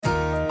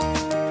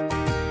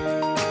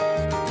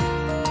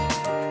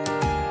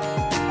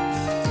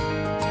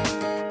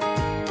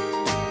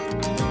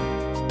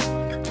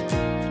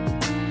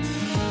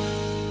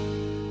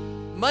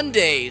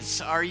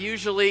Mondays are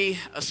usually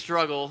a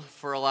struggle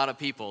for a lot of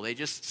people. They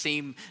just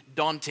seem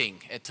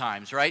daunting at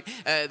times, right?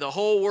 The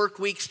whole work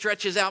week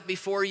stretches out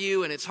before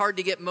you and it's hard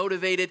to get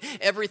motivated.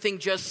 Everything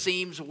just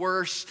seems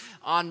worse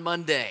on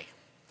Monday.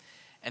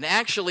 And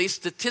actually,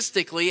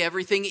 statistically,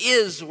 everything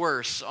is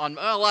worse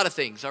a lot of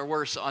things are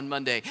worse on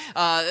Monday.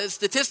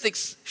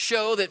 Statistics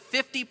show that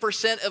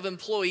 50% of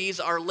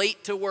employees are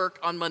late to work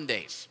on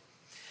Mondays.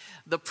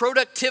 The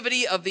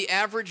productivity of the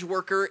average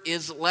worker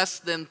is less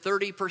than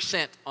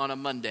 30% on a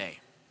Monday.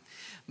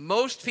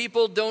 Most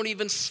people don't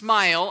even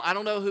smile. I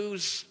don't know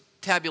who's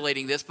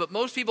tabulating this, but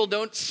most people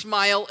don't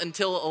smile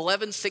until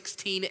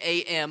 11:16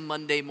 a.m.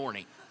 Monday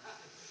morning.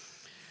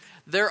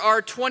 There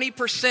are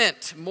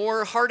 20%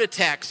 more heart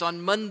attacks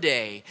on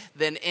Monday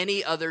than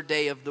any other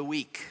day of the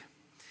week.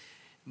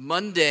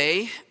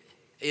 Monday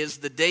is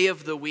the day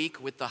of the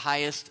week with the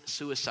highest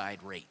suicide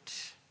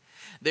rate.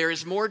 There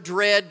is more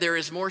dread, there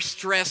is more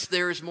stress,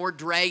 there is more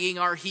dragging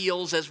our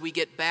heels as we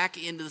get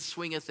back into the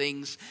swing of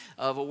things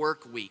of a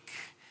work week.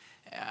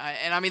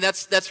 And I mean,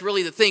 that's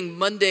really the thing.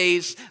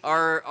 Mondays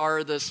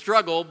are the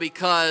struggle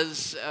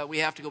because we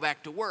have to go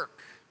back to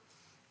work.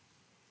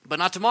 But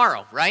not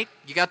tomorrow, right?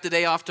 You got the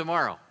day off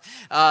tomorrow.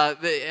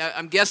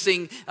 I'm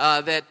guessing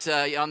that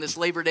on this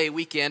Labor Day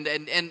weekend,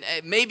 and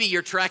maybe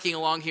you're tracking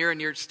along here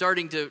and you're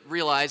starting to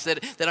realize that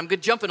I'm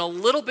jumping a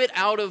little bit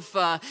out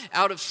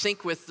of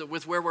sync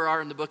with where we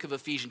are in the book of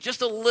Ephesians,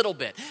 just a little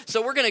bit.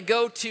 So we're going to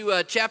go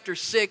to chapter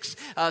 6,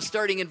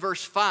 starting in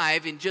verse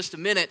 5 in just a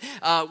minute,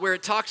 where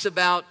it talks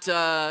about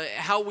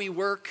how we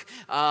work,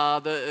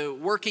 the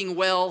working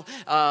well,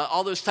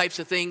 all those types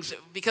of things.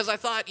 Because I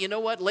thought, you know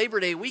what, Labor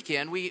Day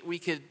weekend, we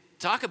could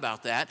talk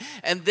about that.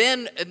 And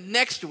then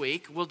next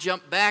week, we'll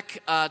jump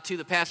back to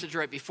the passage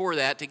right before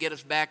that to get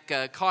us back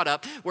caught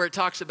up, where it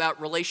talks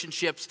about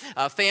relationships,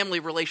 family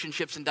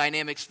relationships and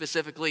dynamics,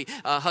 specifically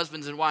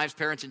husbands and wives,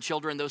 parents and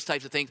children, those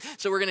types of things.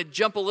 So we're going to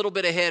jump a little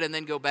bit ahead and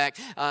then go back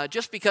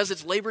just because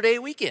it's Labor Day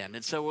weekend.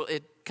 And so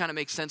it kind of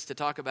makes sense to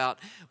talk about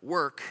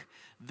work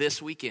this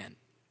weekend.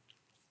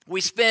 We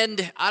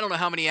spend, I don't know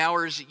how many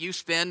hours you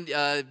spend.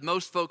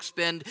 Most folks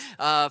spend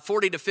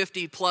 40 to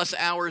 50 plus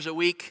hours a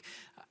week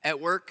at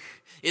work.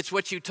 It's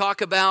what you talk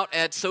about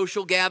at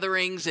social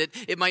gatherings.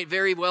 It might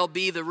very well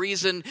be the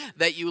reason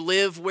that you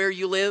live where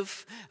you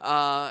live.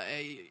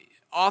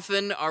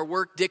 Often our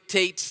work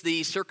dictates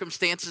the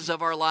circumstances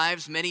of our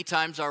lives. Many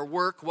times our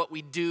work, what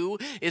we do,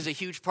 is a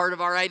huge part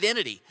of our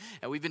identity.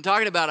 And we've been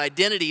talking about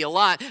identity a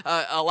lot.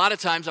 A lot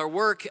of times our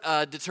work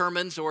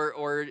determines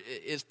or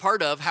is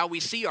part of how we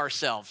see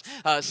ourselves.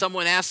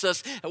 Someone asks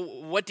us,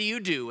 "What do you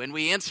do?" And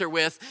we answer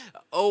with,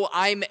 "Oh,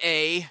 I'm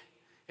a..."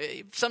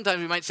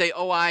 Sometimes we might say,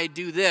 "Oh, I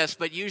do this,"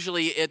 but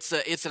usually it's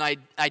an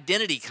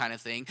identity kind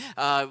of thing.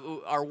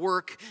 Our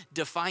work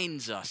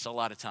defines us a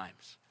lot of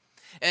times.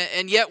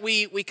 And yet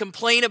we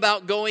complain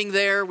about going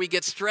there. We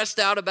get stressed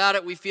out about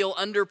it. We feel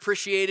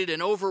underappreciated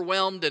and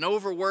overwhelmed and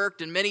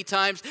overworked. And many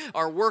times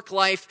our work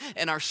life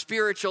and our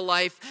spiritual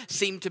life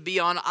seem to be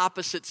on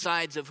opposite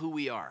sides of who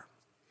we are.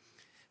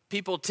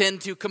 People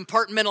tend to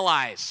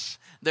compartmentalize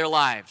their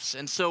lives.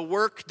 And so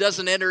work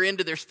doesn't enter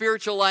into their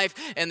spiritual life,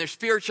 and their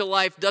spiritual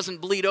life doesn't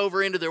bleed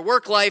over into their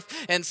work life,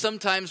 and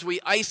sometimes we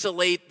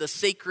isolate the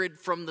sacred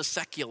from the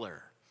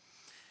secular.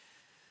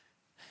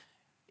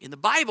 In the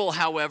Bible,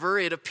 however,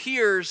 it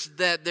appears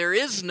that there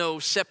is no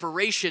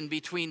separation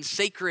between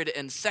sacred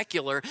and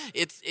secular.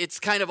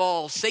 It's kind of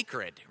all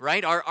sacred,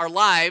 right? Our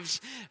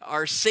lives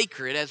are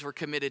sacred as we're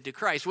committed to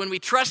Christ. When we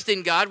trust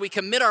in God, we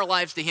commit our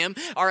lives to Him.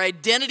 Our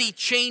identity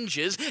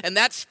changes, and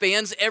that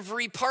spans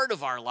every part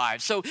of our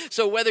lives.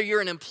 So whether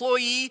you're an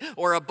employee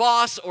or a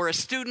boss or a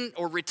student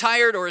or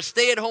retired or a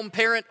stay-at-home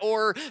parent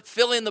or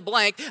fill in the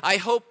blank, I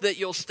hope that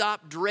you'll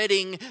stop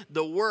dreading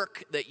the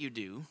work that you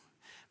do,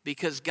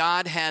 because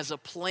God has a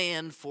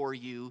plan for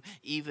you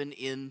even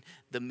in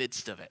the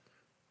midst of it.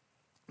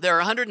 There are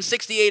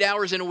 168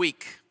 hours in a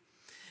week.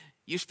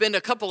 You spend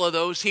a couple of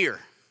those here,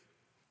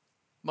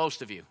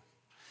 most of you.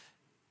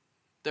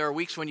 There are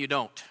weeks when you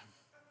don't,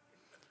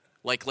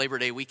 like Labor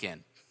Day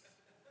weekend,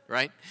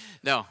 right?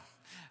 No.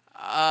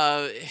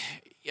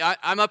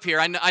 I'm up here.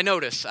 I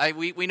notice.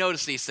 We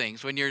notice these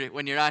things. When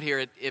you're not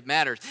here, it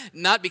matters.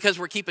 Not because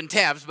we're keeping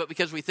tabs, but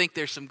because we think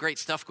there's some great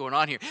stuff going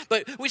on here.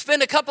 But we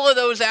spend a couple of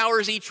those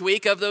hours each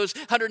week, of those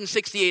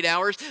 168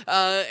 hours.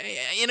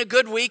 In a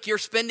good week, you're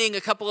spending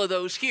a couple of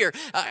those here.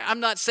 I'm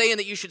not saying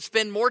that you should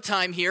spend more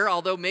time here,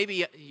 although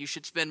maybe you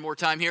should spend more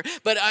time here.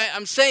 But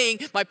I'm saying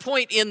my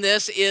point in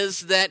this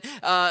is that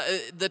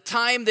the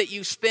time that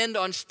you spend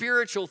on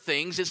spiritual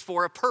things is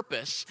for a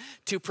purpose,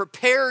 to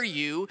prepare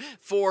you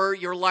for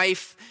your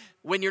life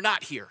when you're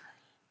not here,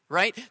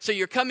 right? So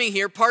you're coming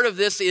here. Part of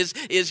this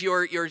is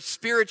your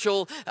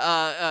spiritual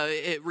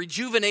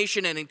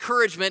rejuvenation and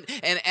encouragement.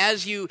 And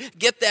as you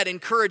get that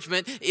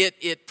encouragement,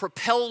 it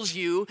propels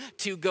you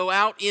to go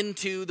out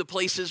into the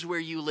places where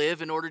you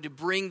live in order to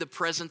bring the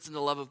presence and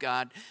the love of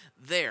God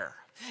there.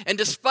 And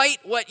despite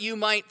what you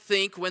might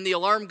think when the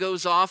alarm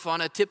goes off on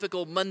a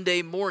typical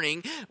Monday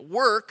morning,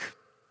 work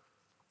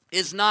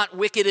is not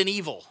wicked and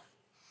evil.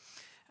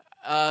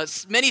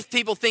 Many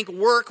people think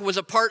work was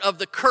a part of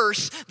the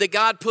curse that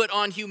God put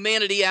on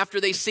humanity after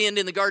they sinned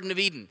in the Garden of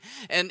Eden.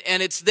 And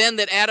it's then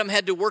that Adam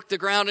had to work the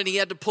ground, and he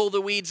had to pull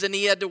the weeds, and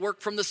he had to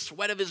work from the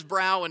sweat of his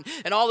brow,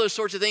 and all those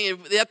sorts of things.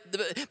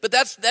 But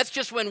that's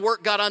just when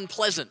work got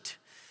unpleasant.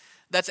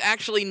 That's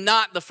actually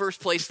not the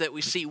first place that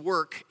we see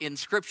work in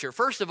Scripture.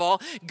 First of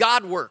all,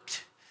 God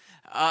worked.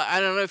 I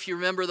don't know if you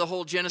remember the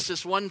whole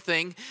Genesis 1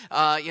 thing.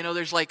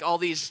 There's like all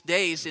these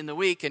days in the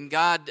week, and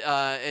God,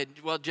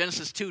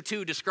 Genesis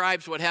 2:2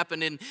 describes what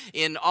happened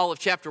in all of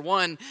chapter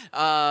 1.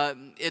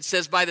 It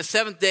says, by the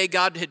seventh day,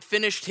 God had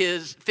finished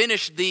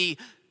the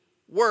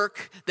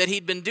work that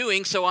he'd been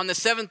doing. So on the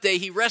seventh day,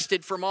 he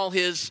rested from all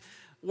his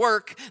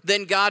work.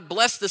 Then God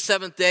blessed the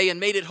seventh day and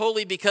made it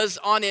holy, because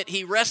on it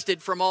he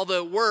rested from all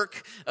the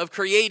work of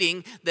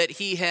creating that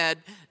he had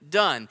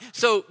done.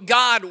 So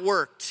God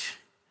worked.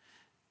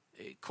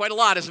 Quite a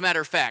lot, as a matter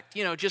of fact.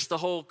 Just the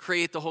whole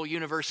create the whole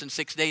universe in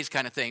 6 days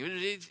kind of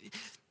thing.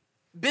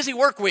 Busy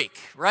work week,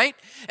 right?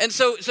 And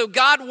so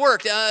God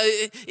worked.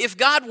 If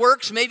God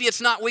works, maybe it's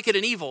not wicked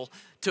and evil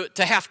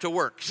to have to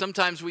work.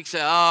 Sometimes we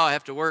say, I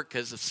have to work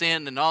because of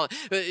sin and all.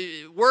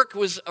 Work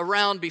was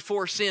around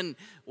before sin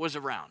was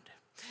around.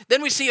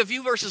 Then we see a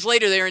few verses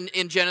later there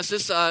in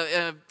Genesis,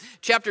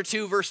 chapter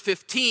 2, verse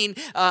 15,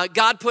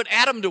 God put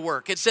Adam to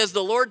work. It says,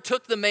 the Lord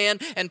took the man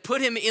and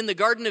put him in the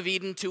Garden of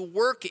Eden to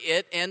work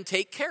it and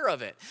take care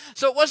of it.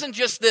 So it wasn't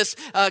just this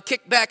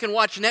kick back and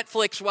watch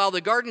Netflix while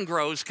the garden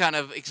grows kind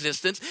of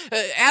existence.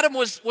 Adam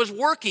was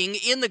working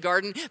in the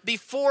garden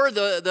before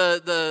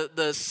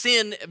the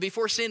sin,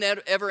 before sin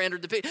ever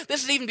entered the picture.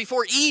 This is even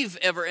before Eve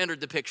ever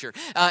entered the picture.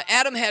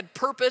 Adam had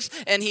purpose,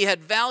 and he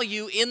had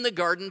value in the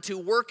garden to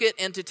work it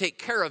and to take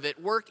care of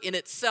it. Work in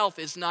itself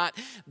is not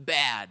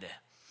bad.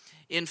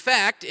 In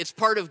fact, it's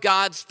part of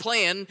God's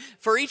plan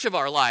for each of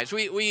our lives.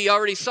 We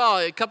already saw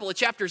a couple of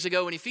chapters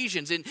ago in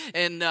Ephesians,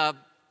 and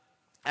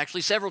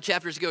actually several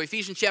chapters ago,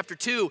 Ephesians chapter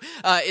 2,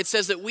 it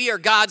says that we are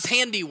God's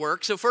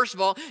handiwork. So first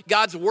of all,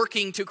 God's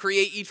working to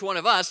create each one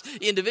of us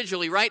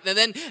individually, right?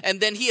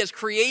 And then he has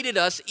created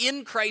us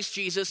in Christ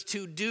Jesus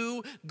to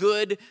do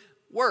good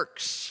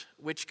works,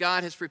 which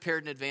God has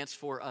prepared in advance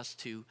for us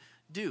to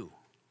do.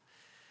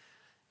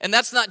 And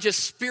that's not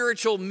just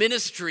spiritual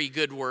ministry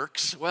good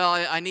works. Well,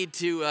 I need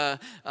to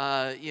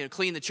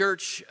clean the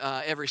church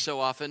every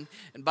so often.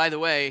 And by the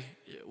way,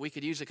 we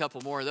could use a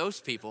couple more of those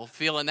people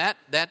feeling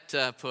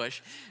that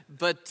push.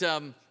 But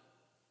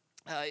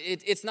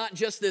it's not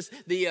just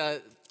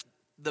the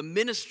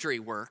ministry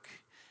work,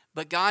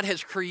 but God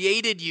has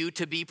created you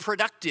to be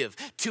productive,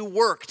 to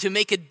work, to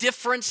make a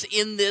difference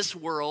in this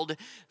world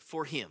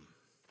for him.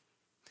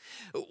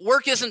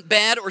 Work isn't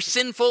bad or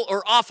sinful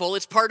or awful.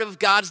 It's part of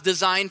God's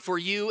design for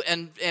you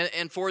and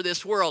for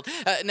this world.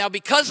 Now,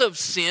 because of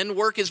sin,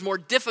 work is more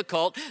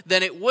difficult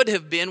than it would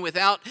have been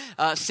without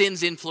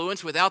sin's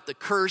influence, without the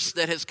curse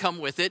that has come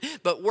with it.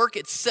 But work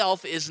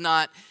itself is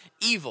not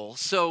evil.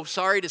 So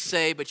sorry to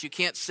say, but you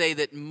can't say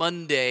that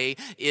Monday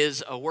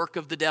is a work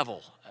of the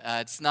devil.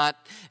 It's not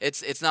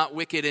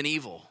wicked and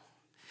evil.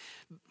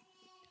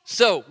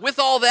 So, with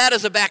all that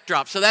as a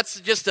backdrop, so that's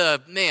just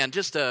a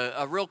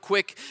real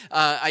quick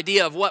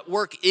idea of what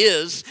work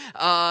is.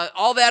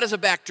 All that as a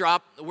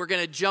backdrop, we're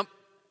going to jump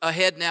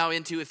ahead now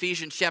into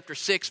Ephesians chapter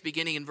 6,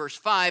 beginning in verse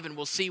 5, and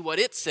we'll see what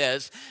it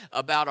says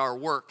about our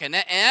work. And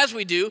as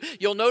we do,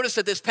 you'll notice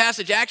that this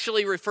passage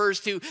actually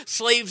refers to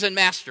slaves and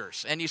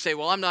masters. And you say,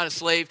 well, I'm not a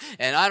slave,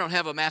 and I don't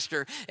have a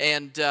master.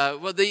 And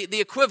the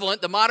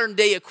equivalent, the modern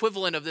day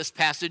equivalent of this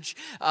passage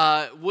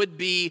would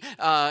be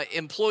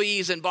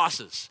employees and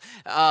bosses.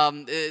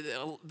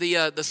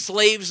 The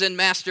slaves and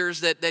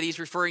masters that he's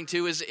referring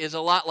to is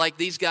a lot like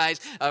these guys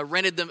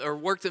rented them or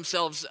worked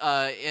themselves.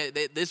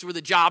 These were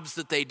the jobs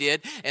that they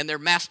did, and their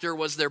master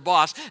was their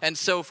boss. And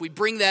so if we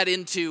bring that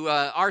into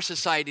our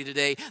society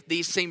today,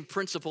 these same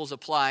principles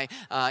apply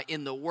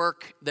in the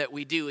work that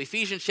we do.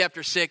 Ephesians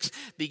chapter 6,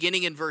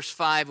 beginning in verse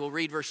 5, we'll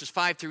read verses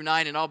 5 through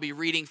 9, and I'll be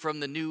reading from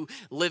the New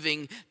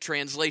Living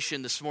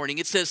Translation this morning.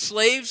 It says,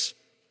 slaves,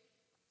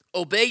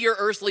 obey your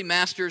earthly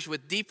masters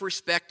with deep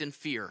respect and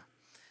fear.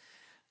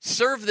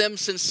 Serve them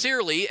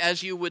sincerely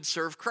as you would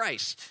serve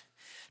Christ.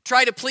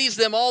 Try to please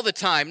them all the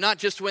time, not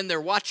just when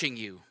they're watching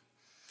you.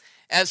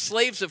 As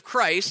slaves of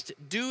Christ,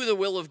 do the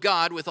will of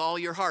God with all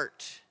your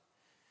heart.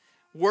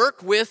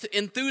 Work with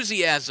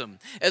enthusiasm,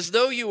 as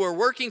though you were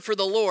working for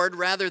the Lord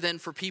rather than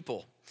for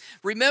people.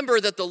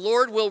 Remember that the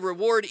Lord will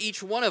reward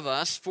each one of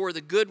us for the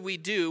good we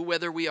do,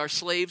 whether we are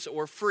slaves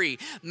or free.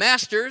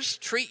 Masters,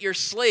 treat your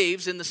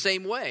slaves in the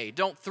same way.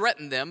 Don't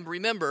threaten them.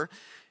 Remember,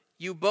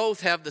 you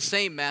both have the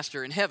same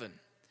master in heaven,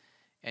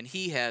 and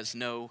he has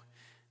no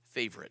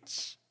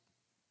favorites.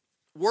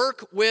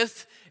 Work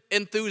with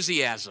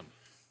enthusiasm.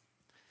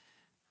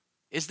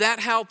 Is that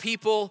how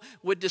people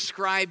would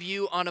describe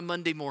you on a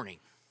Monday morning?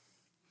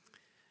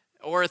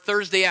 or a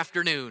Thursday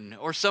afternoon,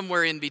 or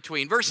somewhere in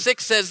between. Verse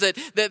 6 says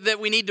that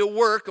we need to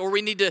work, or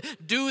we need to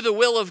do the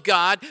will of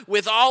God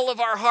with all of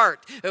our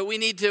heart. We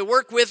need to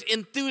work with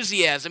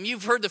enthusiasm.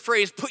 You've heard the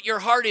phrase, put your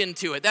heart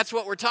into it. That's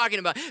what we're talking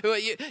about.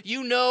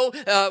 You know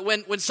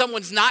when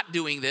someone's not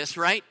doing this,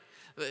 right?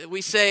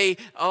 We say,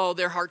 oh,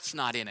 their heart's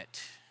not in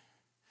it.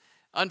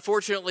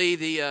 Unfortunately,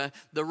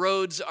 the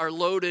roads are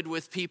loaded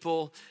with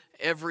people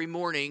every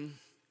morning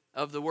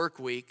of the work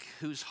week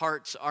whose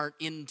hearts aren't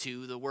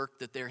into the work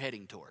that they're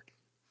heading toward.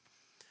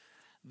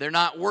 They're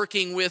not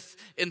working with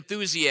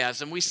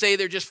enthusiasm. We say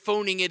they're just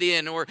phoning it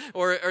in, or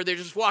they're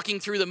just walking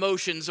through the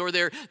motions, or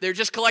they're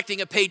just collecting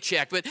a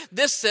paycheck. But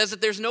this says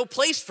that there's no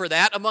place for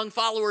that among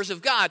followers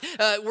of God.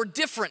 We're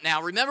different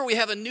now. Remember, we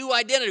have a new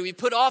identity. We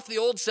put off the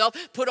old self,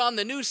 put on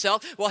the new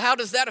self. Well, how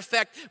does that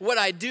affect what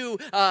I do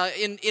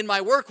in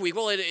my work week?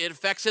 Well, it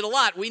affects it a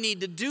lot. We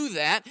need to do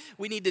that.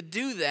 We need to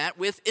do that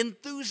with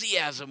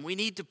enthusiasm. We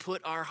need to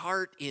put our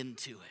heart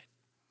into it.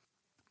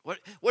 What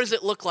does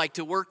it look like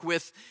to work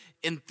with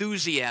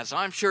enthusiasm?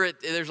 I'm sure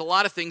there's a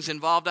lot of things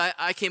involved.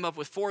 I came up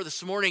with 4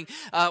 this morning.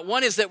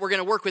 One is that we're going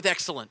to work with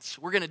excellence.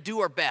 We're going to do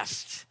our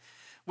best.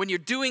 When you're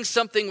doing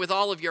something with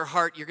all of your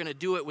heart, you're going to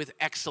do it with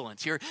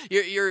excellence. You're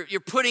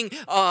putting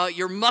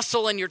your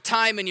muscle and your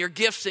time and your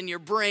gifts and your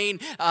brain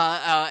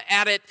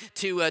at it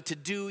to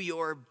do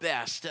your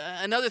best.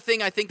 Another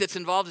thing I think that's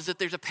involved is that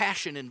there's a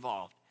passion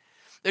involved.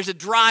 There's a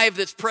drive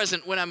that's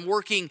present when I'm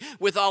working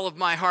with all of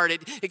my heart.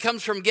 It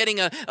comes from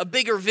getting a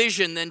bigger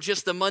vision than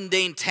just the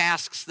mundane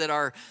tasks that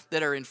are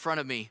in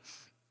front of me.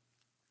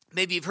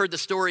 Maybe you've heard the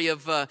story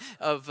of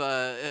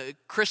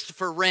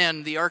Christopher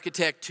Wren, the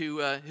architect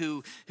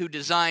who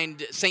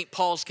designed St.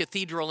 Paul's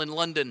Cathedral in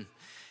London.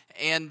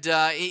 And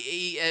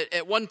he,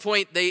 at one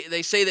point,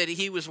 they say that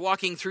he was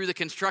walking through the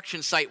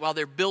construction site while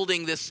they're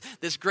building this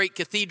great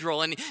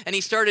cathedral. And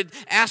he started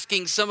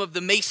asking some of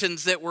the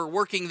masons that were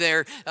working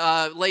there,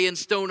 laying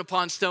stone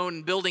upon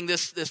stone, building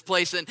this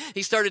place. And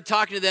he started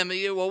talking to them.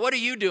 Well, what are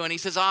you doing? He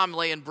says, I'm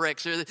laying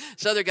bricks. Or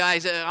this other guy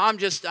said, I'm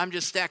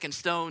just stacking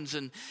stones.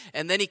 And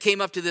then he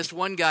came up to this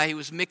one guy who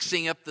was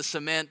mixing up the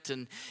cement.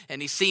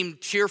 And he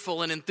seemed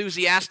cheerful and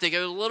enthusiastic. It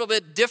was a little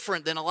bit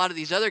different than a lot of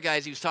these other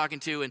guys he was talking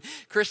to. And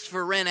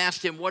Christopher Wren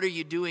asked him, what are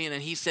you doing?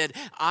 And he said,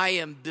 I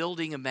am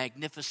building a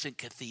magnificent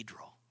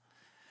cathedral.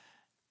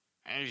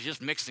 And he was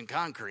just mixing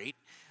concrete.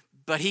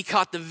 But he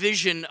caught the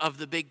vision of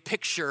the big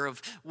picture of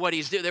what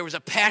he's doing. There was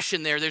a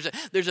passion there.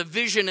 There's a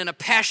vision and a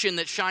passion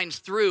that shines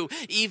through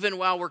even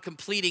while we're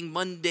completing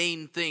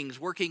mundane things.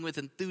 Working with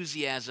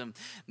enthusiasm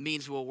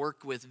means we'll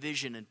work with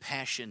vision and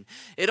passion.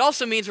 It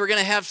also means we're going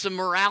to have some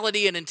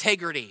morality and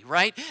integrity,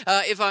 right?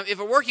 If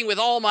I'm working with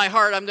all my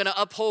heart, I'm going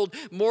to uphold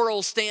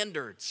moral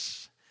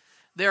standards.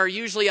 There are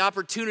usually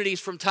opportunities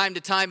from time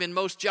to time in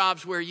most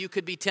jobs where you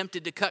could be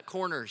tempted to cut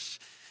corners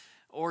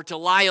or to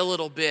lie a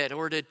little bit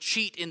or to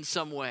cheat in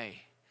some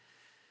way.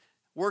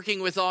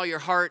 Working with all your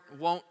heart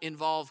won't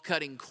involve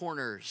cutting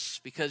corners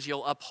because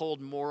you'll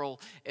uphold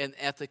moral and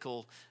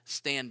ethical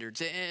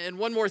standards. And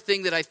one more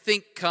thing that I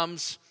think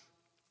comes,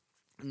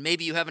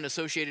 maybe you haven't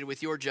associated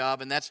with your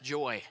job, and that's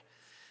joy.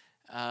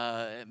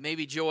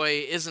 Maybe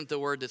joy isn't the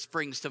word that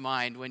springs to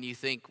mind when you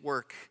think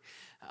work.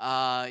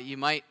 You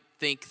might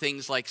think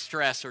things like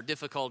stress or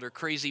difficult or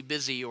crazy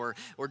busy or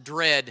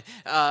dread.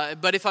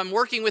 But if I'm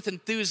working with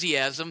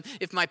enthusiasm,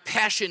 if my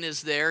passion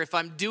is there, if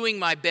I'm doing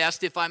my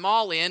best, if I'm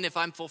all in, if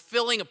I'm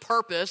fulfilling a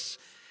purpose,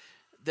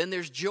 then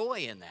there's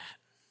joy in that.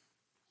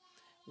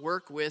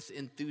 Work with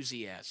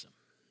enthusiasm.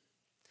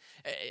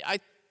 I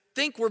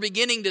think we're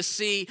beginning to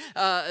see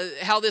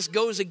how this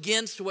goes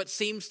against what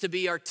seems to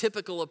be our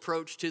typical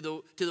approach to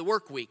the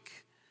work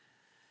week.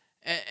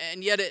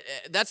 And yet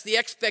that's the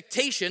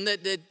expectation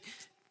that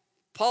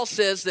Paul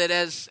says that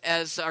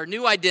as our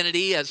new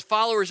identity, as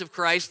followers of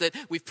Christ, that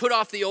we've put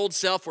off the old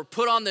self, we're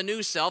put on the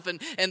new self,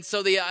 and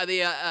so the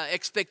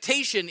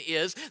expectation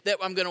is that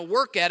I'm going to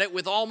work at it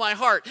with all my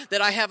heart, that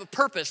I have a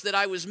purpose, that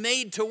I was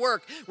made to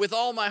work with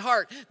all my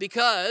heart,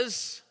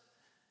 because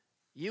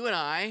you and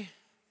I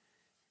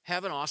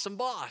have an awesome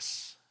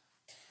boss.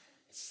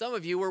 Some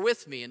of you were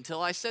with me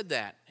until I said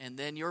that, and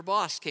then your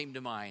boss came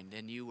to mind,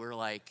 and you were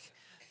like,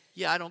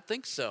 yeah, I don't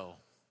think so.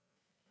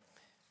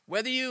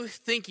 Whether you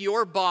think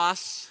your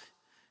boss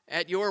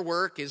at your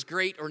work is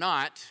great or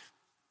not,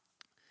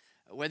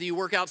 whether you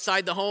work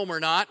outside the home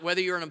or not,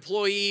 whether you're an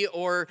employee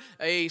or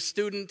a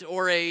student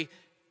or a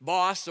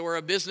boss or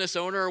a business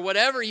owner or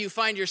whatever you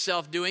find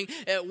yourself doing,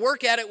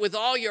 work at it with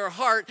all your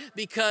heart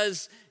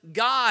because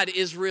God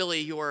is really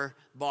your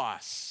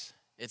boss.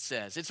 It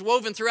says. It's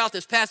woven throughout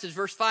this passage.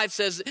 Verse 5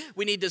 says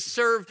we need to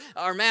serve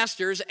our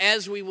masters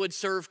as we would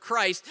serve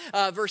Christ.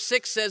 Verse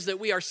 6 says that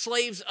we are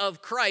slaves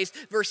of Christ.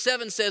 Verse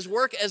 7 says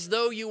work as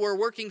though you were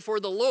working for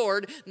the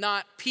Lord,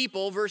 not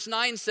people. Verse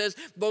 9 says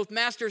both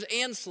masters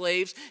and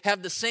slaves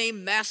have the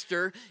same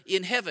master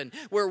in heaven.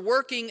 We're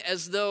working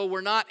as though we're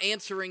not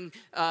answering,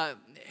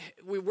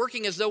 we're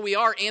working as though we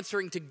are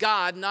answering to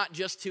God, not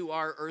just to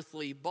our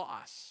earthly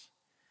boss.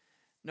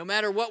 No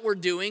matter what we're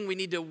doing, we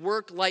need to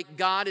work like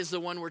God is the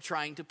one we're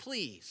trying to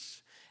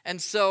please.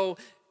 And so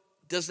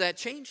does that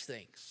change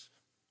things?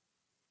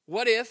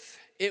 What if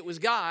it was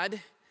God,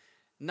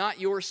 not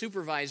your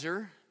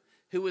supervisor,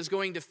 who was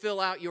going to fill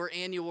out your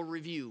annual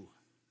review?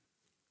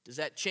 Does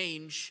that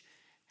change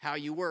how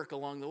you work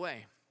along the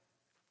way?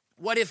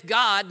 What if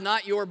God,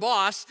 not your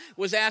boss,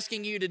 was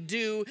asking you to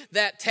do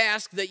that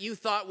task that you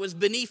thought was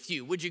beneath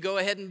you? Would you go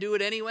ahead and do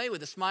it anyway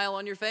with a smile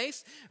on your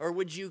face? Or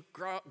would you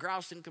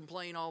grouse and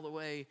complain all the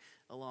way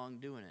along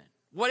doing it?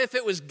 What if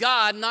it was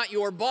God, not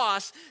your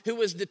boss, who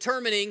was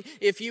determining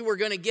if you were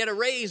going to get a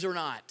raise or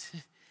not?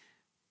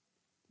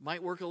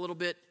 Might work a little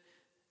bit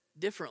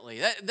differently.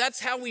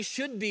 That's how we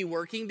should be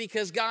working,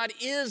 because God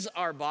is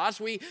our boss.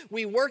 We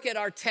work at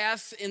our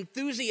tasks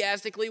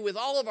enthusiastically with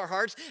all of our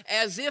hearts,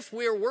 as if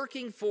we're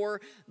working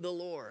for the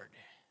Lord.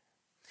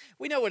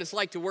 We know what it's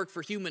like to work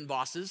for human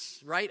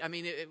bosses, right? I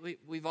mean,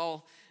 we've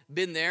all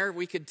been there.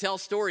 We could tell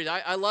stories.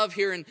 I love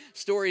hearing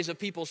stories of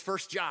people's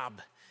first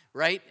job,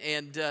 right?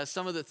 And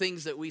some of the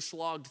things that we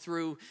slogged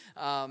through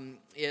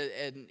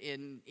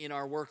in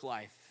our work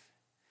life.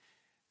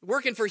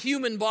 Working for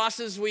human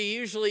bosses, we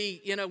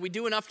usually, we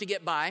do enough to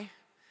get by.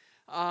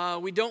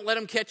 We don't let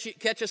them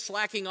catch us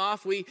slacking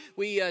off. We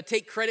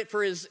take credit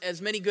for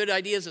as many good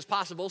ideas as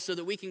possible so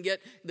that we can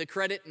get the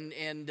credit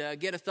and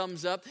get a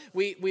thumbs up.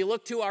 We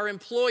look to our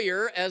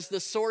employer as the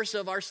source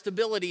of our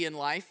stability in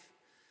life.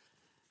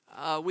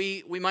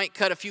 We might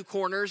cut a few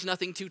corners,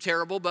 nothing too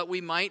terrible, but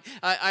we might.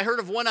 I heard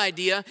of one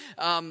idea.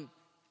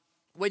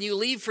 When you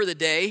leave for the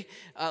day,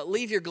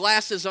 leave your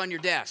glasses on your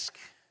desk.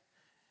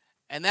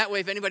 And that way,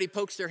 if anybody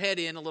pokes their head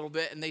in a little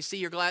bit and they see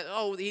your glass,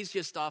 oh, he's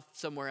just off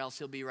somewhere else,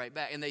 he'll be right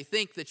back. And they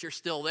think that you're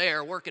still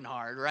there working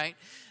hard, right?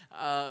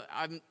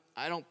 I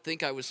don't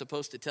think I was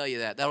supposed to tell you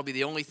that. That'll be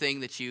the only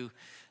thing that you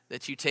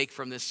take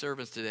from this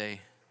service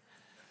today.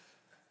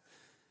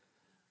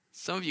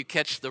 Some of you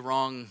catch the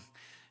wrong,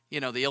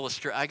 the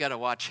illustration. I got to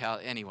watch how,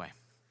 anyway.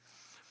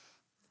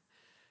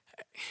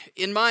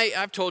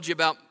 I've told you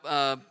about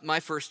my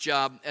first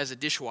job as a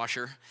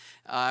dishwasher.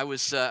 I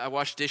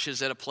washed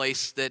dishes at a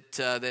place that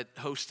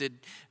hosted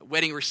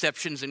wedding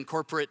receptions and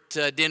corporate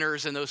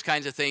dinners and those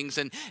kinds of things.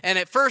 And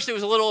at first it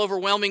was a little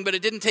overwhelming, but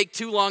it didn't take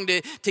too long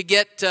to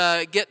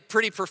get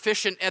pretty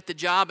proficient at the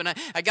job. And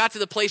I got to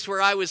the place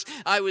where I was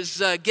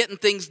getting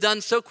things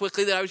done so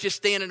quickly that I was just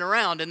standing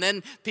around. And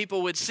then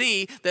people would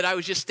see that I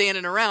was just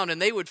standing around,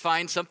 and they would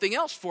find something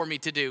else for me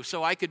to do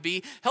so I could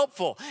be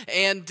helpful.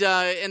 And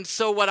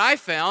so what I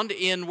found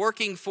in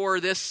working for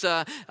this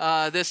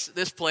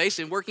place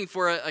and working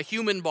for a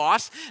human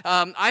boss,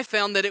 I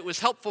found that it was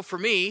helpful for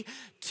me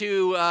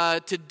to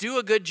do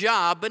a good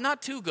job, but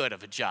not too good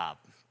of a job,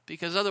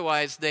 because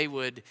otherwise they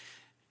would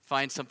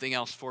find something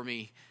else for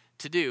me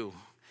to do.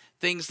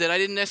 Things that I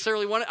didn't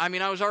necessarily want. I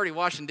mean, I was already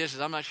washing dishes.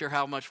 I'm not sure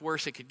how much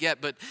worse it could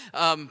get, but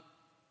I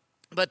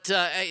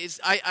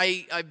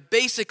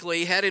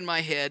basically had in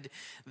my head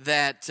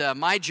that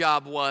my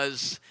job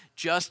was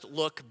just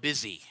look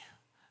busy.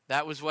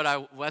 That's what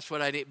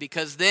I did,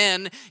 because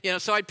then,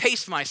 so I'd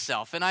pace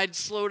myself and I'd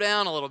slow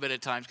down a little bit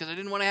at times because I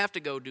didn't want to have to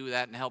go do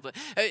that and help it.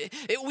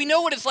 We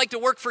know what it's like to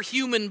work for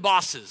human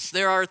bosses.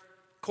 There are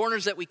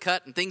corners that we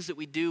cut and things that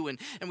we do and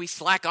we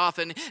slack off.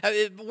 And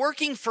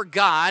working for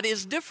God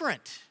is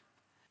different.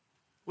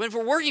 When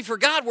we're working for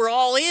God, we're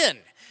all in,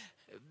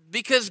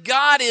 because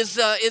God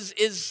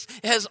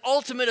has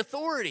ultimate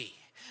authority.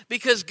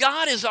 Because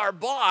God is our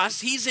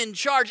boss, He's in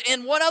charge.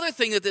 And one other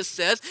thing that this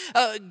says,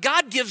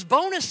 God gives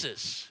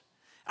bonuses.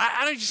 I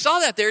don't know if you saw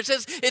that there.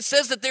 It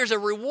says that there's a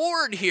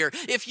reward here.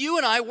 If you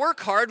and I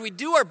work hard, we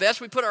do our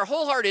best, we put our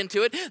whole heart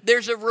into it,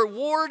 there's a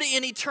reward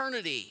in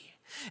eternity.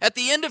 At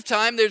the end of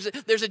time, there's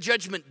a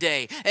judgment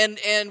day,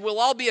 and we'll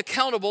all be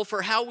accountable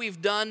for how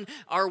we've done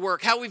our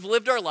work, how we've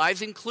lived our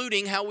lives,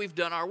 including how we've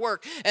done our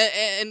work.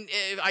 And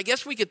I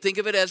guess we could think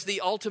of it as the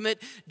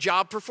ultimate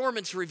job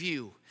performance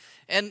review.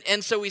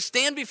 And so we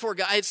stand before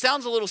God. It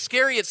sounds a little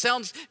scary. It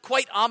sounds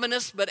quite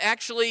ominous, but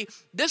actually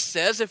this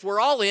says if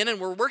we're all in and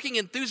we're working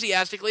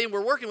enthusiastically and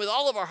we're working with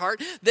all of our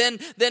heart, then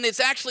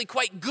it's actually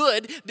quite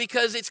good,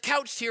 because it's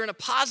couched here in a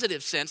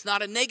positive sense,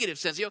 not a negative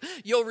sense.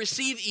 You'll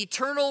receive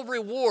eternal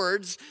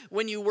rewards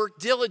when you work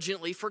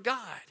diligently for God.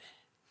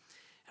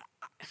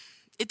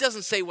 It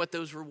doesn't say what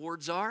those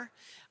rewards are.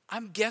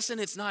 I'm guessing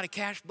it's not a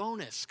cash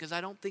bonus, because I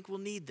don't think we'll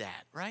need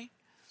that, right?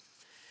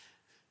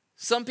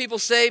 Some people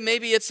say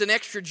maybe it's an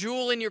extra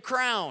jewel in your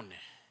crown.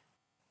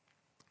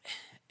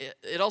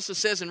 It also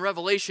says in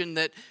Revelation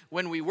that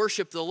when we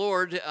worship the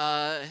Lord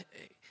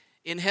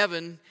in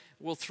heaven,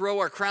 we'll throw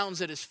our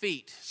crowns at His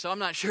feet. So I'm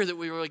not sure that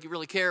we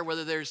really care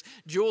whether there's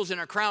jewels in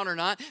our crown or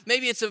not.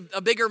 Maybe it's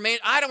a bigger man.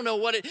 I don't know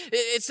what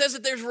it says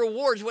that there's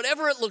rewards.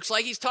 Whatever it looks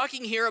like, He's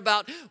talking here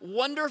about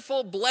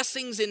wonderful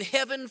blessings in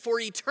heaven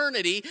for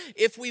eternity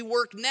if we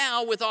work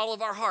now with all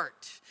of our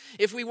heart.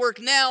 If we work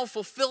now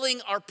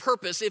fulfilling our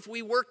purpose, if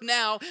we work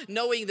now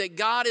knowing that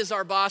God is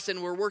our boss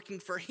and we're working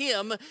for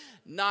Him,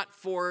 not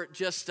for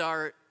just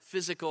our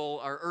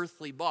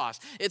earthly boss.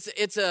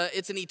 It's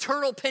an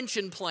eternal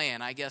pension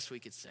plan, I guess we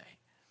could say.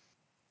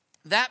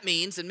 That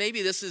means, and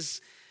maybe this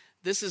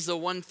is the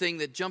one thing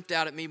that jumped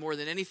out at me more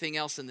than anything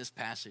else in this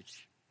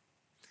passage.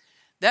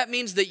 That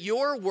means that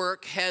your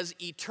work has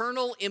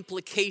eternal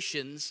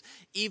implications,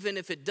 even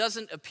if it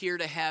doesn't appear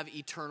to have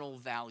eternal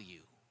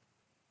value.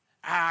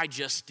 I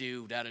just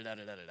do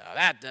da-da-da-da-da-da.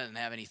 That doesn't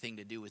have anything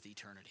to do with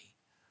eternity.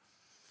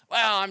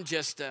 Well, I'm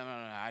just,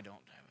 I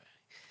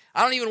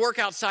don't even work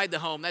outside the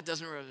home. That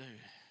doesn't really...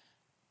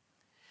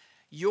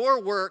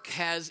 Your work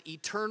has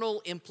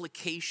eternal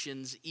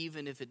implications,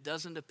 even if it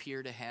doesn't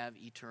appear to have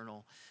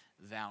eternal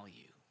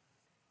value.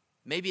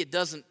 Maybe it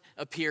doesn't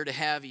appear to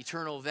have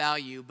eternal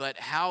value, but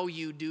how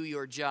you do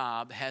your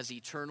job has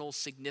eternal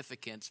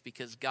significance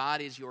because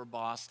God is your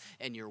boss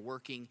and you're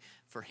working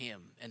for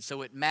Him. And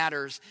so it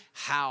matters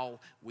how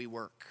we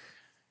work.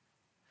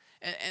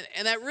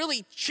 And that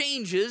really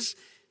changes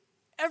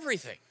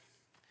everything.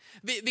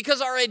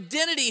 Because our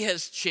identity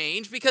has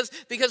changed,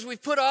 because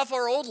we've put off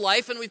our old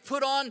life and we've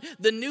put on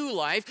the new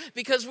life,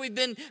 because we've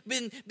been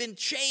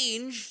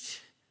changed,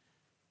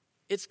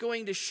 it's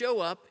going to show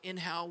up in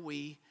how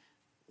we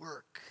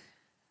work.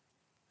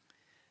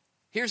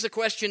 Here's a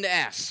question to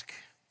ask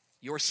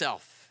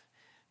yourself.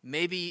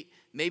 Maybe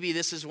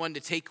this is one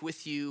to take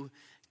with you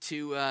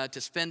to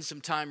spend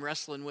some time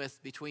wrestling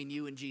with between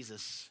you and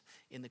Jesus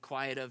in the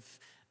quiet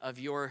of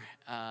your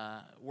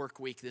work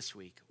week this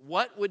week.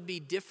 What would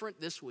be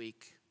different this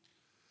week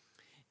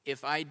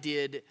if I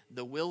did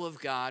the will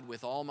of God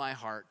with all my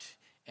heart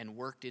and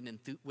worked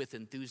with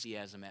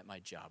enthusiasm at my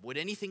job? Would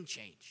anything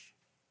change?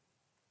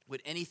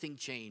 Would anything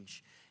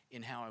change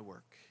in how I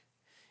work?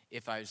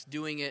 If I was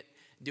doing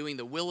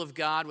the will of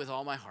God with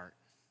all my heart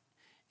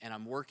and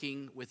I'm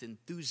working with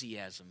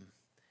enthusiasm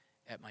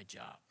at my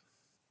job.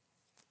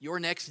 Your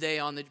next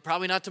day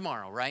probably not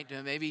tomorrow, right?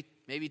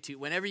 Maybe two,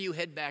 whenever you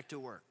head back to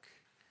work.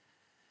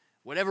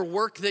 Whatever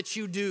work that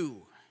you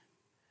do,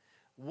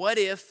 what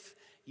if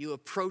you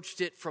approached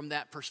it from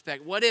that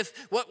perspective?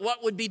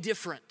 What would be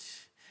different?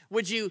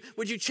 Would you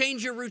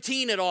change your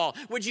routine at all?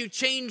 Would you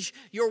change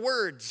your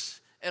words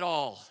at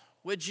all?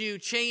 Would you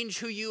change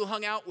who you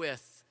hung out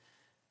with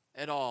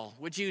at all?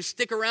 Would you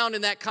stick around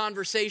in that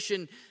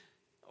conversation,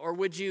 or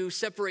would you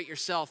separate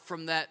yourself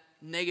from that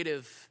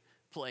negative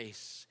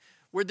place?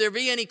 Would there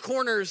be any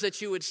corners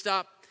that you would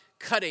stop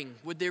cutting?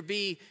 Would there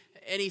be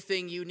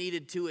anything you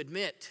needed to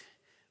admit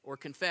or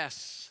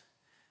confess,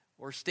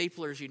 or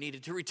staplers you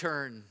needed to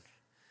return?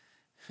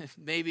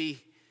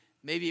 Maybe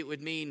it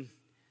would mean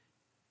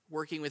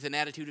working with an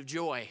attitude of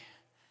joy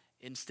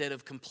instead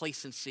of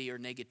complacency or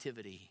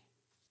negativity.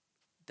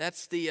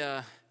 That's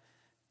the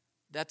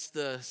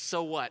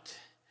so what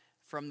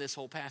from this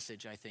whole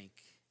passage, I think.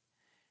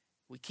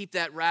 We keep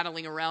that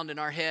rattling around in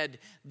our head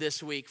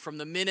this week. From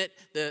the minute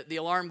the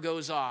alarm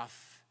goes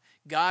off,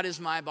 God is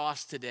my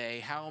boss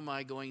today. How am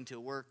I going to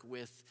work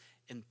with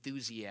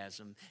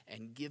enthusiasm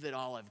and give it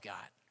all I've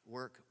got?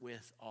 Work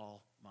with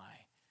all my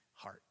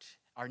heart.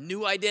 Our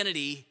new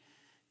identity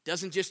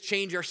doesn't just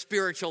change our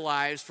spiritual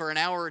lives for an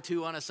hour or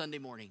two on a Sunday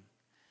morning.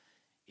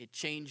 It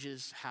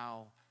changes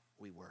how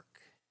we work.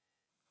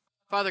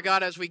 Father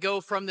God, as we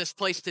go from this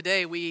place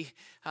today, we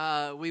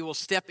will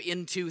step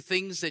into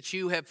things that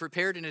you have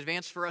prepared in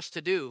advance for us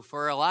to do.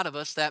 For a lot of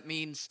us, that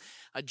means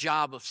a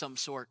job of some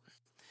sort.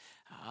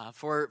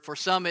 For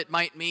some, it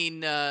might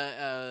mean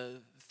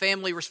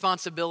family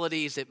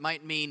responsibilities. It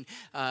might mean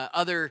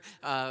other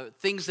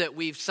things that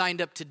we've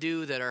signed up to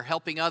do that are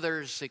helping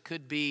others. It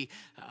could be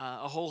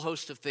a whole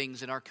host of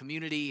things in our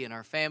community, in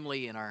our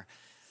family, in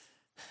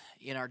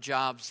our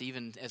jobs,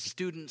 even as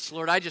students.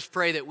 Lord, I just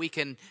pray that we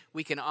can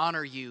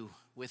honor you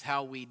with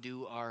how we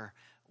do our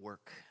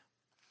work.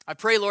 I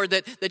pray, Lord,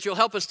 that you'll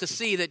help us to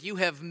see that you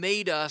have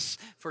made us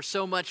for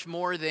so much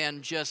more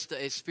than just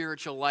a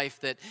spiritual life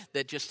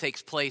that just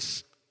takes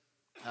place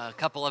a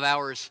couple of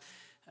hours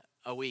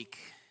a week.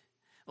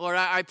 Lord,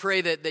 I pray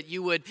that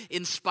you would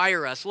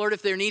inspire us. Lord,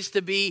 if there needs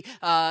to be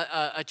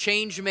a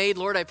change made,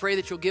 Lord, I pray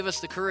that you'll give us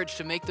the courage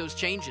to make those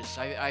changes.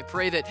 I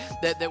pray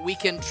that we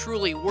can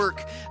truly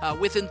work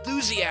with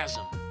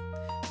enthusiasm,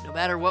 no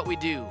matter what we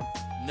do,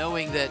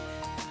 knowing that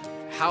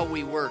how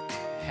we work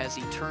has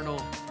eternal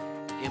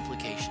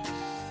implications.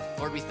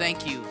 Lord, we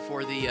thank you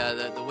for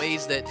the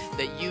ways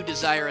that you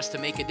desire us to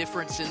make a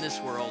difference in this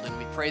world, and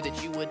we pray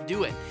that you would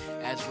do it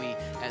as we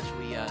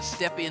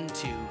step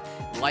into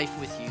life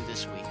with you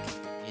this week.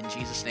 In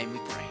Jesus' name we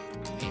pray.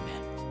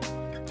 Amen.